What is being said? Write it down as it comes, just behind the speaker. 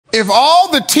If all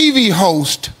the TV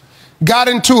hosts got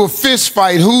into a fist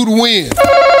fight, who'd win?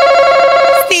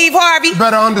 Steve Harvey. You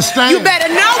better understand. You better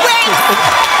know it.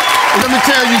 Let me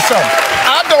tell you something.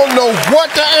 I don't know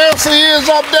what the answer is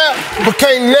up there, but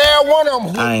can't nail one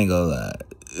of them. I ain't gonna lie.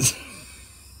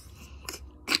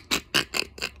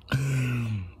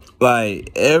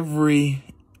 Like, every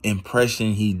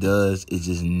impression he does is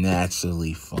just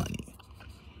naturally funny.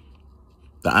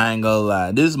 But I ain't gonna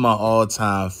lie. This is my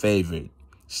all-time favorite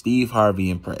Steve Harvey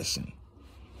impression.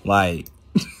 Like,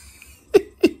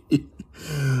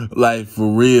 like,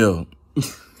 for real.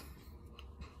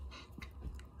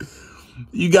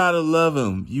 You gotta love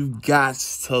him. You got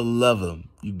to love him.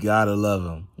 You gotta love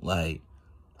him. Like,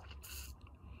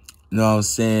 you know what I'm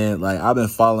saying? Like, I've been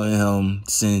following him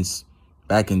since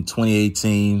back in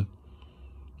 2018,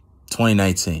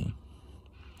 2019.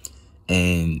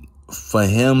 And for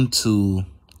him to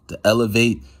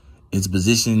elevate his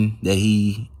position that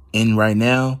he in right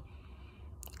now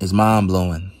is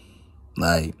mind-blowing.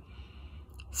 Like,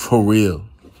 for real.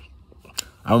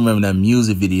 I remember that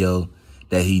music video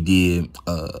that he did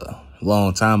a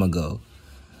long time ago.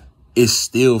 It's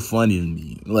still funny to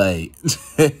me. Like,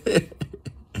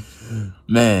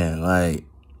 man, like,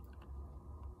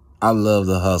 I love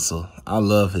the hustle. I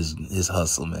love his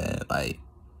hustle, man. Like,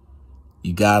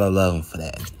 you gotta love him for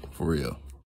that. For real.